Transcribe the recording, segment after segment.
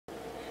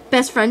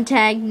best friend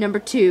tag number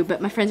 2,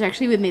 but my friends are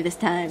actually with me this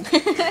time.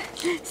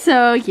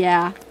 So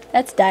yeah,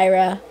 that's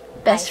Dyra,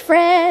 best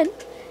friend.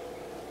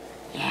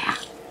 Yeah.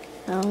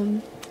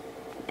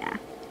 Yeah.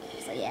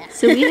 So yeah.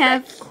 So we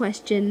have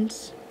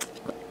questions.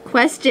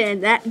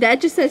 Question.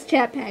 That just says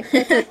chat pack.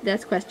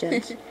 That's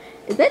questions.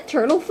 Is that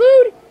turtle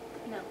food?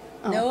 No.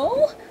 Oh.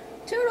 No.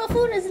 Turtle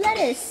food is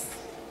lettuce.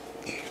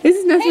 This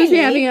is not supposed to be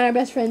Hey. having on our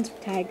best friend's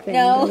tag thing.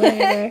 No. but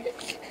whatever. I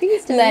think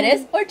it's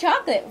Lettuce or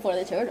chocolate for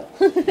the turtle.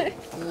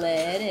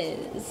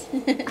 Lettuce.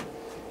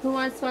 Who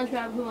wants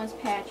SpongeBob? Who wants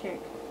Patrick?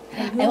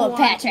 And I want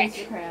wants Patrick.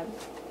 Mr. Krabs?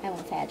 I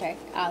want Patrick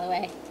all the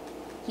way.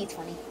 He's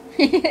funny.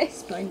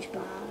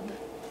 SpongeBob.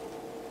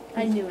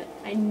 I knew it.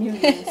 I knew you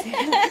would say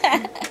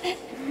that.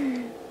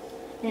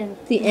 And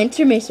The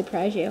answer may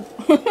surprise you.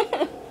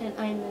 and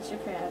I'm Mr.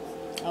 Krabs.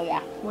 Oh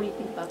yeah. What do you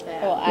think about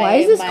that? Well, Why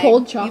is this mine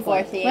cold before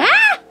chocolate? seeing-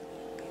 Ah!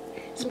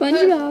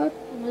 SpongeBob.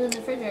 It was in the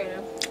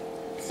refrigerator.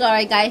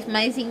 Sorry guys,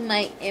 mine's in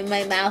my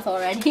mouth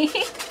already.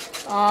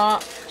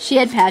 She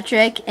had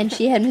Patrick and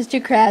she had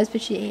Mr. Krabs,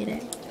 but she ate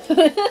it.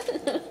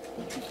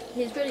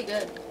 He's pretty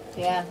good.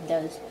 Yeah, it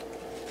does.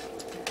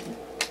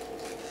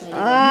 You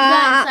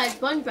Ah. got inside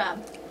SpongeBob.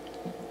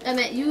 I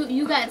mean,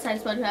 you got inside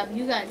SpongeBob.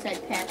 You got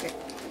inside Patrick.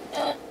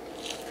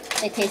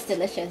 It tastes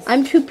delicious.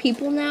 I'm 2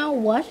 people now.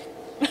 What?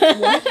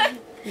 What?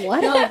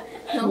 What? No,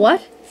 no.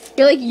 What?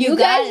 You're like you, You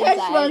guys got have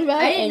inside. SpongeBob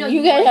I didn't know and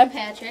you you guys liked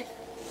have. Patrick.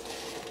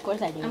 Of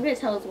course I I'm do. gonna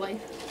tell his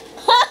wife.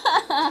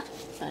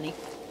 Funny.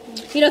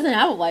 He doesn't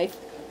have a wife.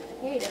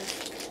 Yeah, he does.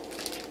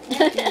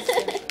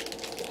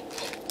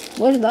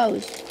 What are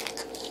those?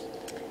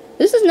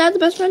 This is not the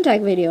best friend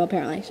tag video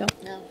apparently. So.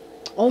 No.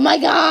 Oh my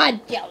God!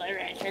 Jolly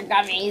Rancher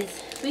gummies.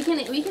 We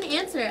can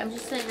answer it. I'm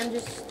just saying. I'm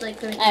just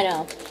like. I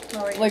know.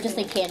 Lowering We're just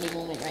in everything. candy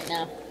moment right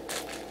now.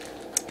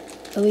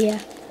 Oh yeah.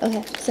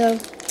 Okay. So,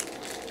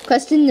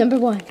 question number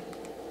 1.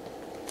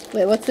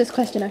 Wait, what's this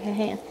question? Okay,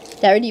 hang on.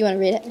 Dara, do you want to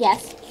read it?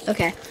 Yes.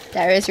 Okay.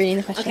 Dara is reading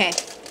the question. Okay.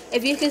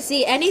 If you could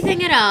see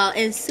anything at all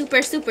in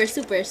super, super,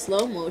 super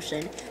slow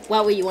motion,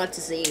 what would you want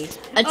to see?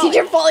 A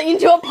teacher falling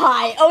into a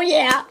pie. Oh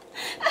yeah.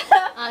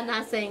 I'm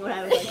not saying what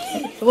I would like to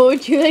say. What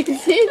would you like to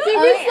see in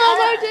super slow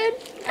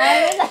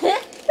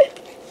motion?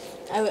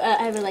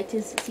 I would like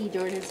to see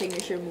Jordan's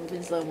signature move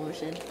in slow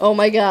motion. Oh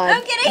my God.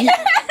 I'm kidding.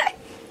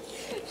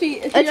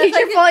 A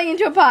teacher falling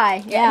into a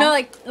pie. Yeah. No,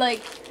 like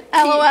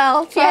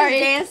LOL. she has Sorry.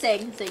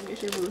 dancing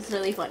signature moves.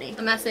 Really funny.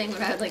 I'm not saying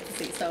what I would like to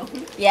see. So.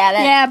 Yeah,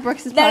 that. Yeah,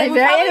 Brooks is That probably we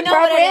very probably know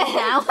what it inappropriate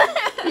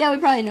is now. Yeah, we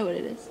probably know what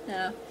it is.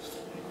 Yeah.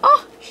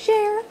 Oh,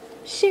 share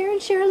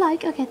and share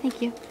alike. Okay,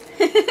 thank you.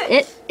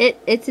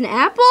 It's an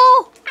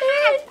apple.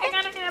 I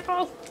got an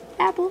apple.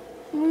 Apple.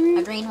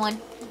 A green one.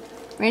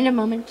 Random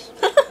moment.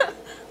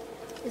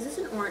 Is this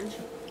an orange?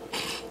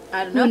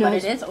 I don't Who know, but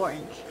knows? it is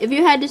orange. If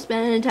you had to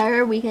spend an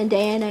entire weekend,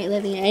 day and night,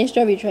 living in any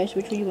store of your choice,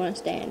 which would you want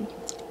to stay in?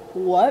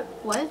 What?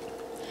 What?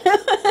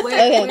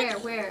 Okay.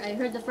 Where? I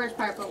heard the first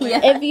part, but where?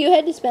 Yeah. If you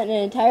had to spend an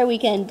entire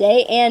weekend,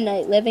 day and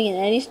night, living in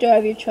any store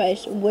of your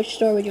choice, which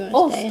store would you want to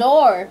Oh, stay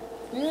store.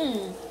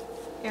 Mm.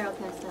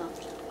 Aeropastel.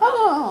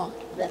 Oh.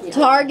 in?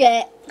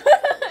 Target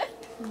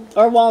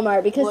or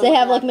Walmart, because What they was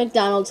have that? like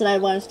McDonald's and I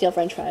want to steal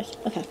French fries.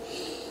 Okay.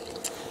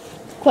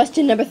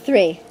 Question number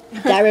 3.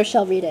 Dyro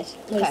shall read it.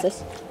 What is Okay.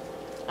 this?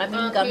 I mean,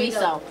 here gummy you go.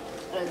 so.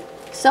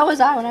 So was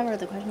I whenever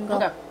the question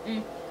goes. Okay.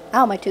 Mm.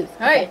 Ow, my tooth.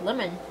 Hey, Okay.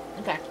 lemon.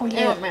 Okay. Oh, yeah.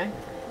 Anyway, man.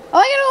 Oh,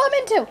 I got a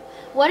lemon too.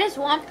 What is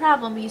one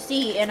problem you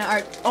see in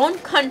our own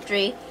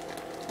country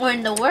or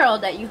in the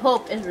world that you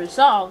hope is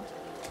resolved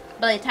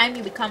by the time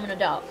you become an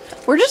adult?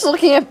 We're just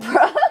looking at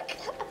Brooke.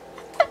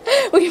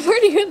 We're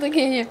pretty good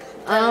looking here.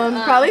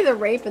 Probably the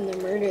rape and the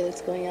murder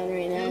that's going on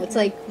right now. It's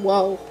like,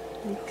 whoa,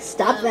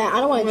 stop that! I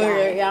don't want to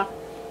die. Yeah.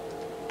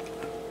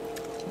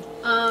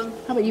 How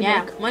about you,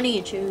 Yeah. Brooke? Money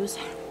you choose.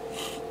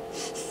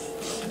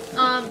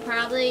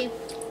 Probably.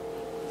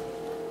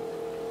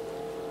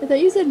 I thought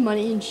you said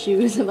money and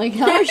shoes. I'm like,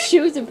 how are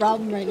shoes a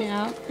problem right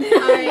now?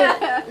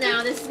 Alright,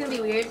 now this is gonna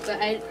be weird, but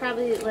I'd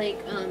probably like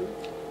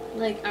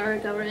our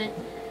government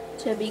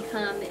to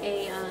become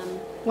a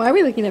Why are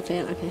we looking at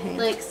fan? Okay, hang on.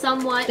 like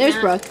somewhat There's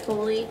not Brooke.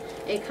 fully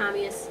a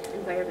communist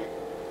environment.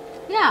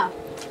 Yeah.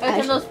 Like I-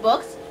 in those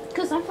books?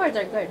 Because some parts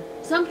are good.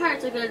 Some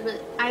parts are good,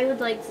 but I would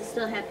like to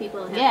still have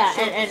people have Yeah,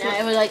 so- and so-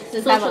 I would like to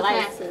have a social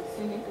life. classes.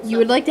 Mhm. You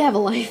would like to have a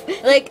life.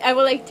 Like, I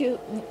would like to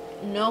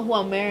know who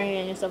I'm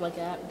marrying and stuff like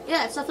that.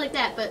 Yeah, stuff like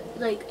that, but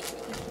like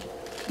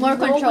More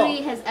nobody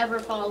control. has ever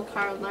followed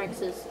Karl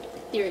Marx's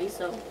theory,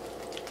 so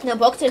No,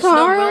 books, there's Karl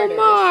no murders.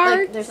 Marx.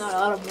 Like, there's not a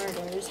lot of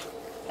murders.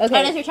 Okay.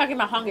 Unless you're talking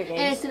about Hunger and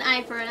Games. it's an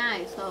eye for an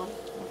eye, so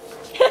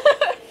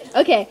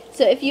Okay,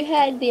 so if you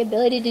had the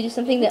ability to do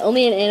something that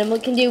only an animal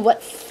can do,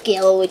 what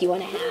skill would you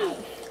want to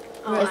have?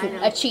 oh, I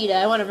know. A cheetah.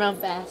 I want to run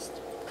fast.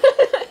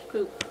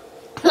 Poop.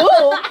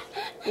 Cool.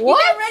 You What?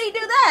 can already do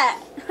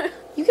that.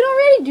 You can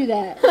already do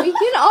that. We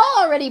can all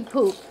already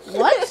poop.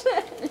 What?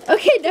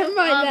 Okay, never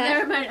mind that.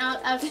 Never mind.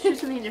 I'll choose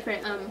something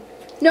different.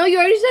 No, you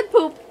already said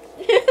poop.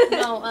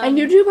 No. And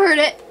YouTube heard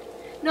it.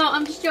 No,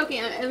 I'm just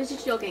joking. I was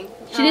just joking.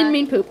 She didn't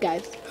mean poop,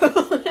 guys.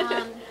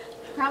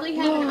 Probably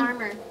have an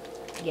armor.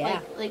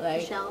 Yeah. Like the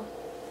shell.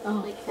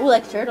 Oh. Ooh,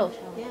 like turtle.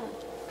 Yeah.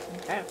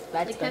 Okay, that's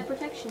Like good. head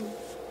protection.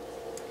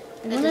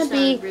 I That want just to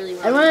be. sounded really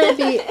I wrong. want to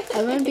be.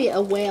 I want to be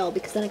a whale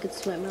because then I could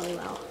swim really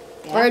well,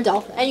 or a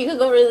dolphin. And you can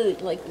go really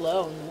like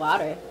low in the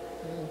water.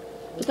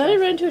 But then I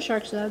ran into a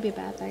shark, so that would be a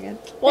bad thing.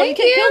 Well, Thank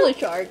you can you. kill the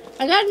shark.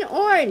 I got an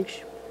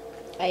orange.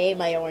 I ate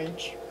my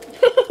orange.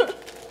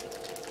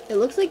 It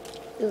looks like.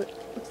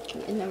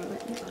 It never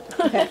went.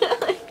 Okay.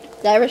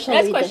 Dyra, shall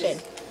Next read question.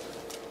 this.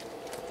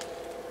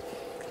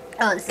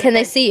 Oh, this is Can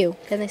they good. see you?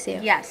 Can they see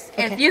you? Yes.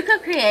 Okay. If you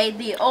could create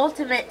the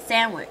ultimate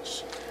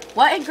sandwich,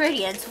 what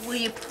ingredients would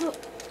you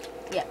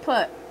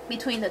put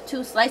between the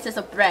two slices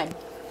of bread?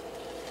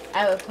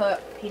 I would put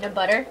peanut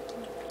butter,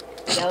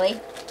 jelly,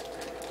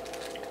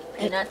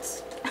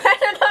 peanuts. I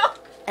don't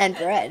know. And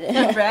bread.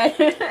 The bread.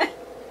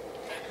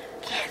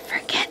 Can't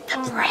forget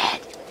the bread.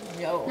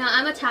 No. Now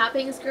I'm a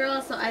toppings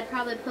girl, so I'd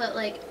probably put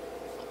like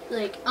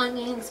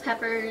onions,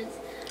 peppers,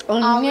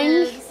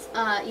 Onions.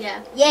 olives,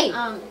 yeah, Yay.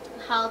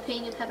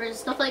 jalapeno peppers,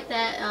 stuff like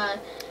that.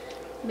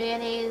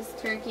 Mayonnaise,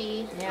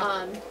 turkey, Yeah.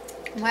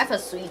 I'm half a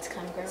sweets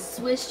kind of girl.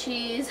 Swiss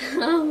cheese.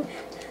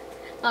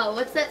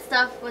 What's that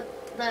stuff with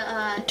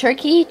the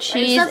Turkey,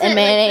 cheese, stuff and that,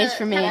 mayonnaise the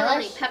for me.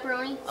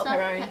 Pepperoni Oh, stuff.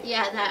 pepperoni.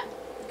 Yeah, that.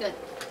 Good.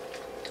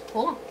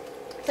 Cool.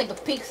 It's like a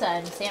pizza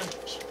and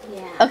sandwich.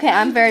 Yeah. Okay,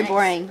 I'm very Nice.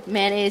 boring.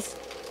 Mayonnaise,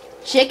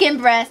 chicken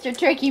breast or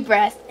turkey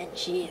breast, and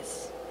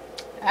cheese.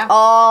 Yeah.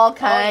 All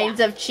kinds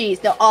of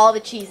cheese. No, all the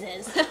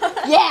cheeses.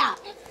 Yeah.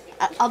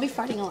 I'll be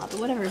farting a lot, but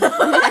whatever.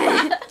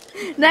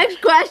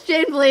 Next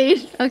question,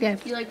 please. Okay.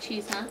 You like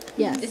cheese, huh?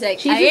 Yes. It's like,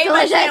 Cheese I is ate my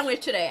delicious.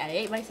 sandwich today. I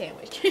ate my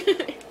sandwich.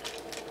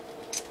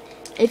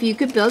 If you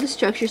could build a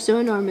structure so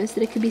enormous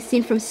that it could be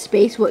seen from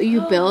space, what would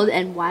you build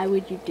and why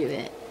would you do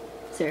it?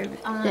 Serve.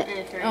 I'm not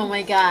answering. Oh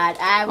my god.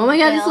 Oh my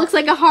god, this looks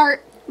like a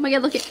heart. Oh my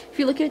god, look at if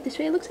you look at it this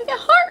way, it looks like a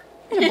heart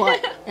and a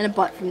butt and a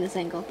butt from this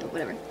angle, but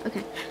whatever.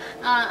 Okay.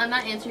 I'm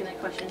not answering that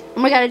question. Oh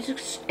my god,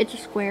 it's a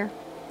square.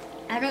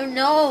 I don't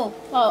know.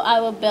 Well, I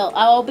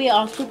will be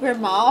on super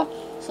mall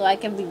so I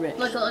can be rich.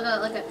 Like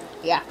a.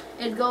 Yeah.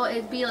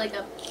 It'd be like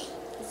a.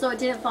 So it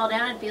didn't fall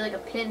down. It'd be like a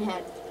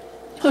pinhead.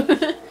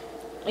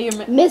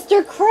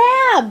 Mr.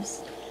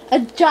 Krabs! A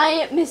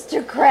giant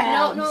Mr.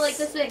 Krabs. No, like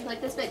this big,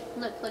 like this big.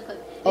 Look.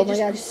 Oh It my just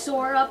god.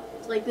 soar up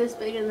like this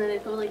big, and then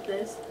it go like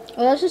this.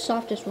 Oh, that's the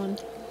softest one.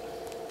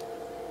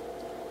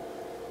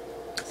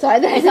 Sorry,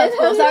 that sounds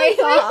cool. Sorry.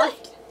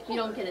 soft. You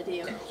don't get it, do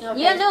you?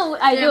 Okay. Yeah, no,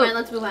 I Never do. mind,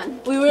 let's move on.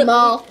 We were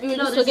Mall. We were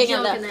No, just there's a looking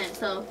joke at in that. that,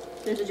 so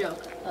there's a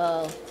joke.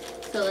 Oh.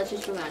 So let's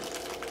just move on.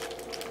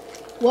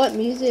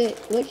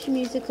 Which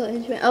musical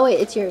instrument? Oh wait,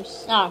 it's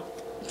yours. Oh.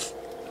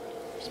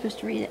 You're supposed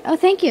to read it. Oh,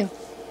 thank you.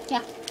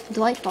 Yeah.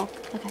 Delightful.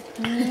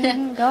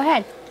 Okay. Go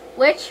ahead.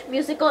 Which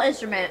musical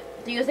instrument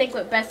do you think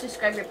would best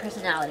describe your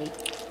personality?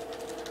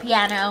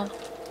 Piano.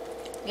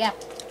 Yeah.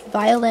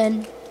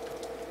 Violin.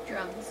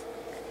 Drums.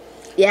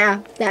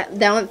 Yeah, that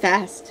went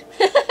fast.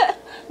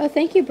 Oh,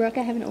 thank you, Brooke.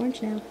 I have an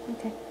orange now.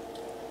 Okay.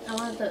 I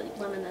want the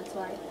lemon, that's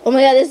why. Oh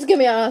my god, this is gonna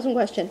be an awesome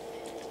question.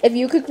 If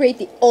you could create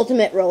the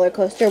ultimate roller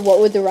coaster, what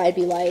would the ride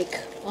be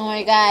like? Oh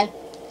my god.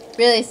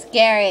 Really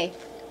scary.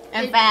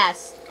 And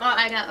fast. Oh,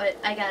 I got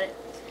it.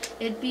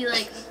 It'd be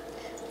like,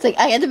 It's like,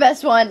 I get the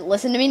best one.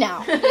 Listen to me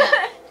now.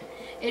 yeah.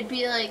 It'd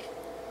be like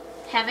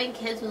having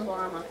kids with a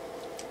llama.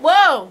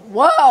 Whoa!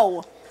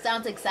 Whoa!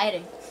 Sounds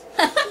exciting.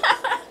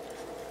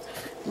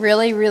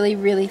 Really, really,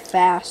 really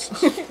fast.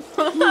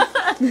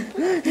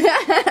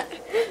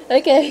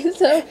 Okay,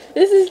 so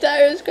this is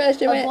Dyra's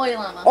question. A boy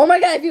llama. Oh my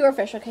god, if you were a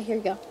fish. Okay, here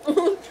you go.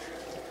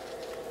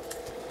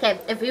 Okay,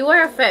 if you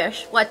were a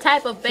fish, what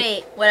type of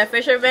bait would a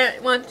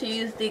fisherman want to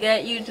use to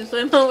get you to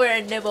swim over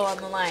and nibble on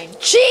the line?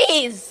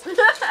 Cheese!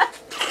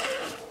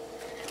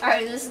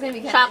 Alright, this is gonna be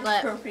kind Chocolate.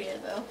 of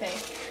inappropriate, but okay.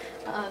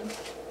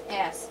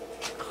 Ass.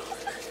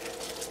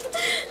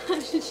 I'm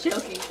just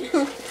joking.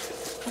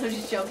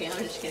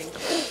 I'm just kidding.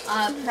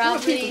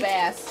 Probably.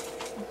 bass.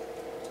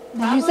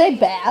 Did you say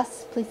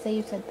bass? Please say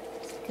you said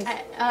bass.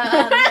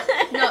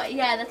 'cause- No,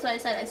 yeah, that's what I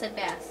said. I said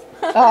bass.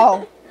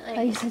 Oh. Oh,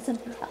 you Like, said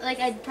something else. like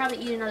I'd probably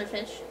eat another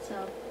fish. So,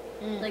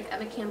 like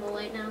I'm a Campbell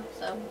Light now.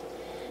 So,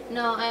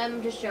 no,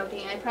 I'm just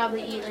joking. I'd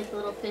probably eat like the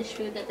little fish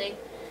food that they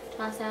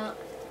toss out.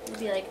 It'd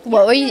be like.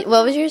 What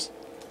was yours?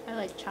 I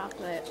like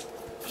chocolate.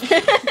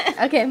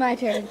 Okay, my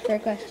turn.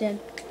 Third question.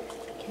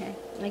 Okay,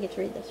 I get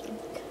to read this one.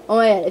 Oh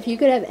my god, if you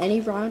could have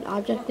any round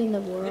object in the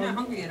You're not world.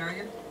 hungry yet, are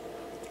you?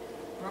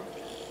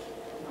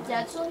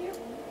 Dad's still here.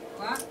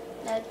 What?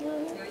 Dad's still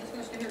here. Yeah, he's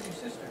gonna stay here with your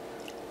sister.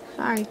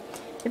 Sorry.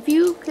 If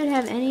you could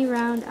have any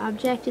round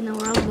object in the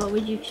world, what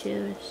would you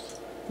choose?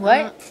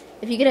 What?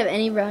 If you could have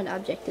any round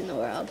object in the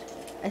world.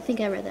 I think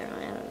I read that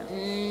wrong. I don't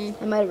know.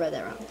 I might have read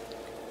that wrong.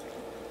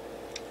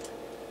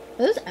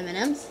 Are those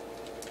M&Ms?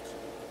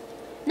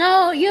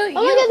 No, you. Oh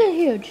my god, they're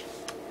huge.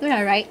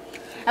 Yeah, right.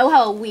 I will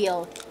have a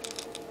wheel.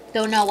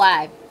 Don't know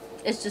why.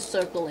 It's just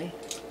circling.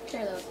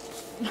 Share those.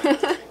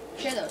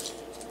 Share those.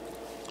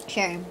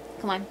 Share 'em.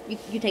 Come on,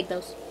 you take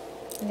those.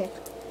 Okay.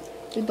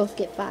 We both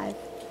get 5.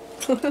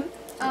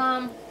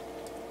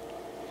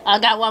 I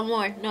got one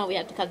more. No, we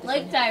have to cut this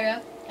Like one.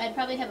 Dyra, I'd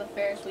probably have a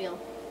Ferris wheel.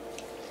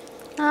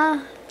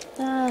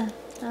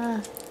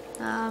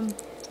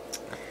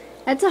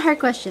 That's a hard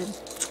question.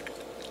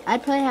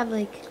 I'd probably have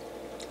like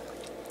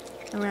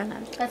around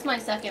That's my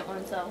second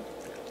one, so.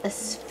 a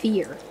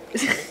sphere.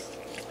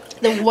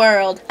 The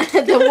world.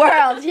 The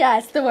world,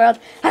 yes, the world.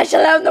 I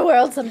shall own the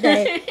world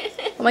someday.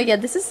 Oh my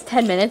god, this is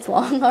 10 minutes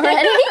long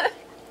already.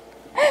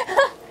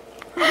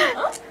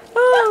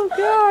 Oh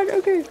god,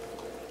 okay.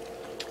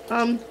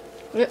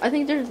 I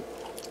think there's.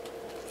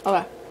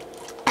 Okay.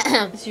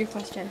 This is your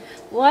question.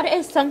 What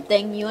is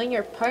something you and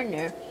your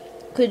partner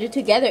could do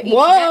together each night?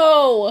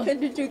 Whoa!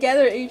 Could do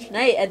together each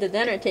night at the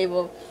dinner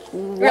table.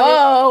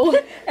 Whoa!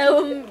 It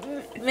will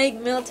make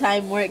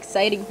mealtime more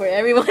exciting for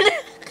everyone.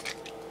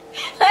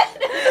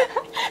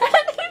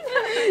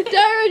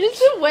 Dara, just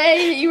the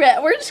way you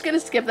read. We're just gonna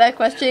skip that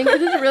question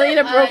because it's really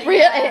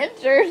inappropriate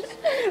answers.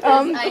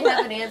 I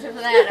have an answer for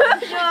that.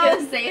 I'm not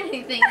gonna say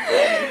anything.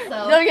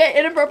 So. Okay,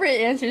 inappropriate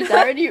answers.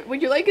 Dara,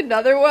 would you like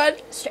another one?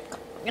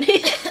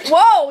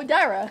 Whoa,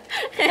 Dara.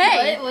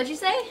 Hey. What'd you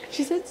say?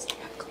 She said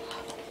strip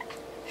club.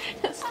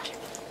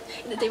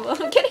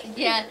 I'm kidding.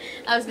 Yeah,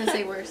 I was gonna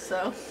say worse,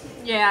 so.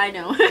 Yeah, I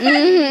know.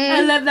 Mhm.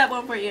 I love that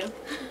one for you.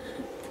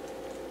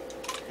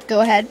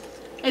 Go ahead.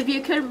 If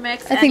you could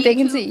mix I think any they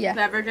can two see, yeah.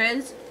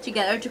 beverages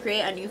together to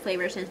create a new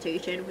flavor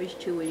sensation, which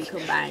two would you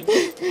combine?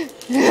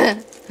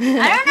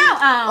 I don't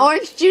know.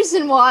 Orange juice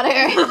and water.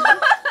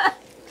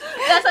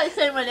 That's like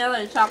saying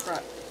vanilla and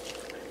chocolate.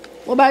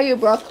 What about you,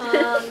 Brooke?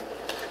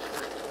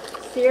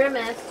 Sierra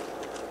Mist.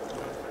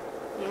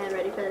 And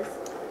ready for this?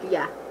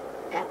 Yeah.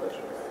 Apple juice.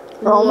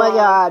 Oh my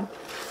god.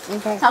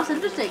 Okay. Sounds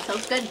interesting.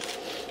 Sounds good.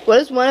 What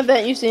is one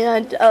event you've seen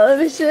on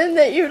television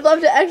that you'd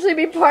love to actually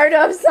be part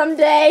of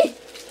someday?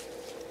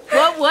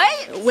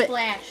 What?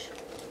 Splash.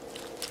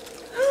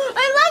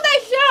 I love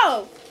that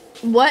show.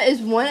 What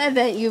is one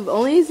event you've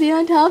only seen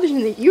on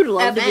television that you'd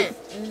love Event.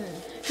 to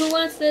Who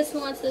wants this? Who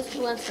wants this?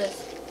 Who wants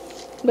this?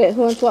 be? Wait,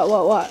 who wants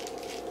what?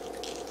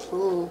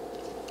 Ooh.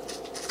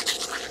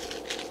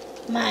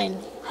 Mine.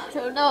 I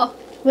don't know.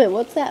 Wait,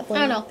 what's that for? I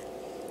don't know.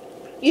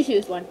 You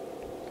choose one.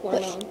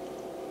 Watermelon.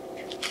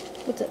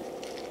 What's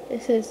it?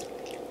 This is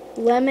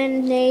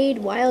lemonade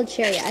wild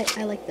cherry.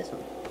 I like this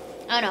one.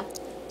 I don't know.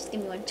 Just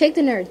give me one. Take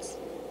the nerds.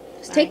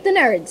 Just take the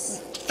nerds.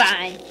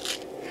 Fine.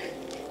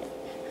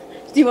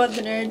 Do you want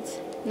the nerds?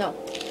 No.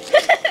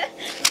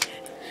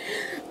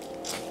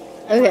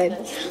 Okay.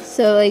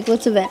 So like,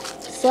 what's event?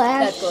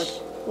 Slash. That's good.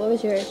 What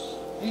was yours?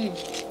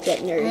 Get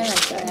nerds.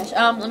 Trash.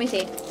 Let me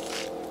see.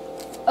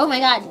 Oh my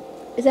god.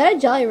 Is that a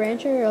Jolly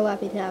Rancher or a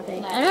Laffy Taffy?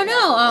 I don't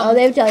know. Oh,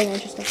 they have Jolly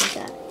Rancher stuff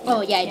like that.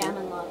 Oh yeah, I Yeah, do. I'm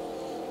in love.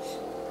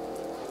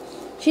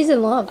 She's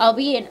in love. I'll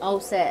be an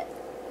O-set.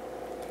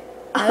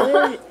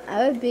 I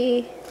would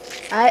be.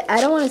 I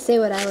don't want to say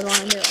what I would want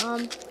to do.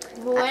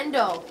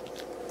 Ruendo.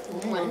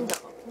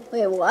 Ruendo.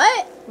 Wait,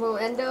 what?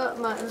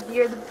 Ruendo.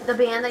 You're the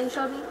band that you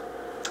showed me?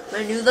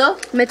 Menudo.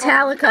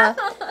 Metallica.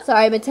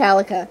 Sorry,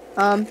 Metallica.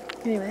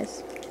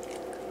 Anyways.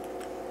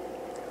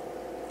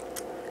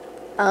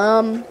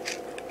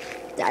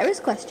 Dira's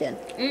question.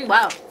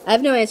 Wow. I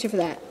have no answer for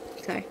that.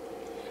 Sorry.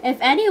 If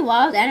any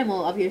wild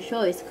animal of your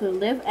choice could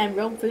live and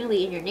roam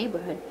freely in your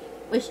neighborhood,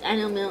 which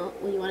animal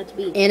would you want it to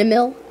be?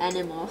 Animal.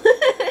 Animal.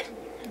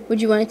 Would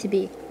you want it to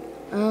be?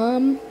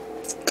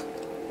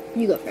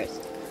 You go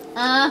first.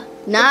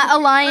 Not a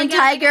lion,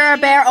 tiger, or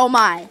bear. Oh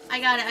my. I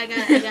got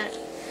it.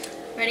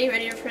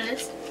 Ready for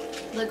this?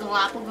 The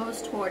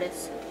Galapagos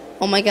tortoise.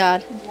 Oh my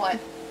god. What?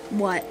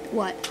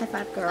 What? High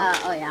five, girl.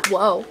 Oh yeah.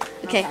 Whoa.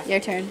 Okay, Okay. your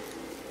turn.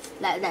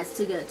 That's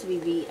too good to be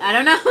beat. I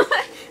don't know.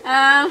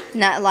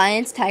 Not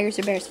lions, tigers,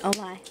 or bears. Oh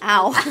my.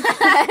 Ow.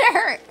 That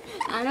hurt.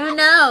 I don't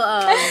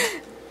know.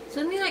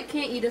 Something that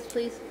can't eat us,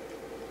 please.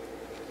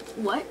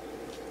 What?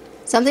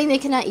 Something they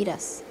cannot eat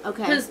us.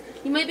 Okay. Because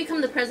you might become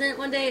the president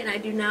one day, and I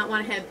do not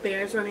want to have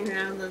bears running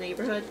around the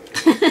neighborhood.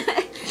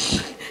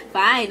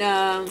 Fine.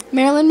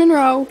 Marilyn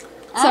Monroe.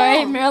 Sorry,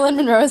 Oh. Marilyn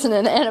Monroe isn't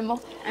an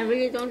animal. I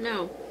really don't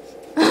know.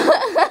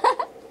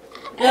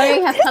 They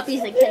already have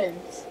puppies and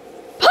kittens.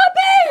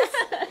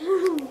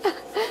 Puppies!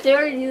 They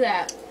already do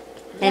that.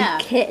 Yeah.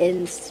 And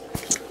kittens.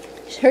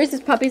 Hers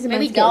is puppies and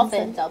Maybe mine's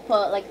dolphins. I'll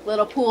put like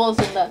little pools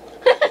in the.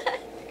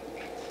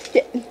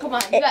 kittens. Come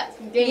on, you got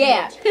some game.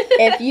 Yeah.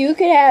 If you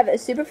could have a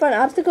super fun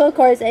obstacle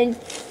course and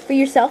for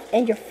yourself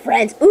and your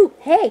friends, ooh,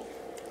 hey,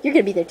 you're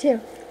gonna be there too.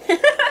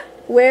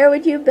 Where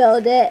would you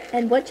build it,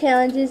 and what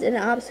challenges and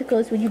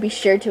obstacles would you be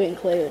sure to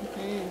include?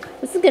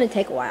 This is gonna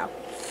take a while.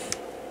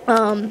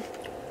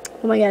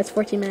 Oh my god, it's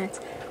 14 minutes.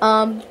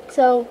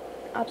 So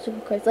obstacle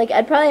course, like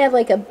I'd probably have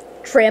like a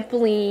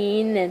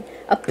trampoline and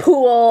a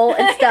pool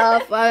and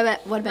stuff. What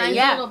about Mine's you?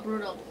 Yeah. a little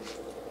brutal.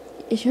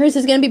 Yours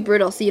is gonna be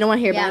brutal, so you don't want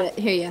to hear Yeah. about it.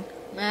 Here you.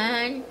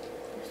 Man,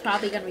 it's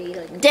probably gonna be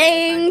like.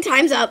 Ding!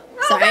 Time's up.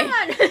 Oh, Sorry. come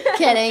on.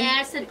 Kidding.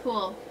 Acid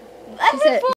pool. She said-